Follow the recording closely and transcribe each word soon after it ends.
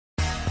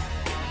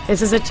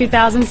This is a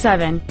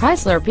 2007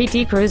 Chrysler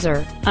PT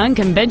Cruiser.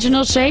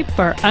 Unconventional shape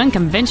for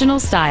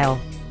unconventional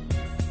style.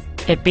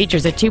 It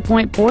features a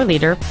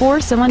 2.4-liter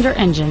four-cylinder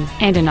engine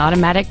and an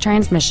automatic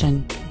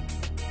transmission.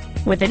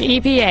 With an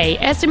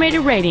EPA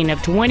estimated rating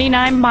of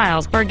 29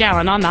 miles per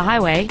gallon on the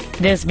highway,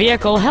 this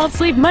vehicle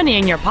helps leave money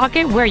in your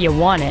pocket where you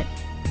want it.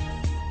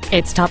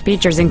 Its top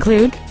features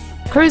include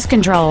cruise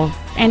control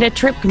and a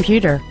trip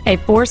computer, a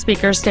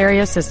 4-speaker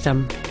stereo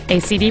system, a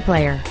CD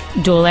player,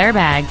 dual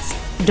airbags,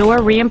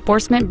 door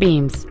reinforcement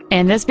beams,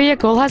 and this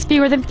vehicle has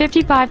fewer than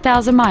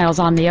 55,000 miles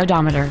on the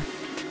odometer.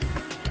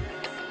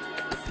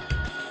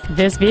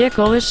 This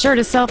vehicle is sure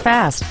to sell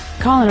fast.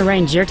 Call and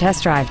arrange your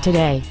test drive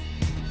today.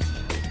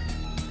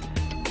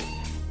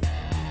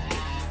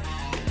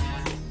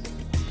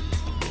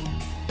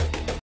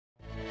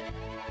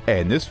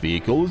 And this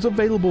vehicle is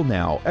available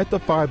now at the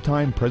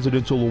 5-time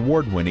Presidential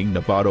Award-winning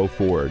Novato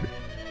Ford.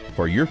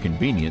 For your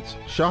convenience,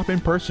 shop in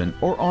person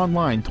or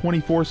online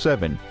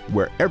 24/7,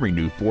 where every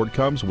new Ford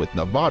comes with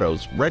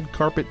Novato's red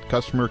carpet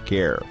customer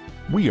care.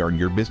 We earn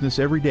your business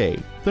every day,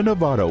 the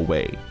Novato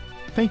way.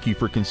 Thank you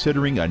for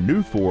considering a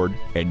new Ford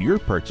and your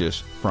purchase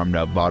from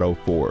Novato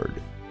Ford.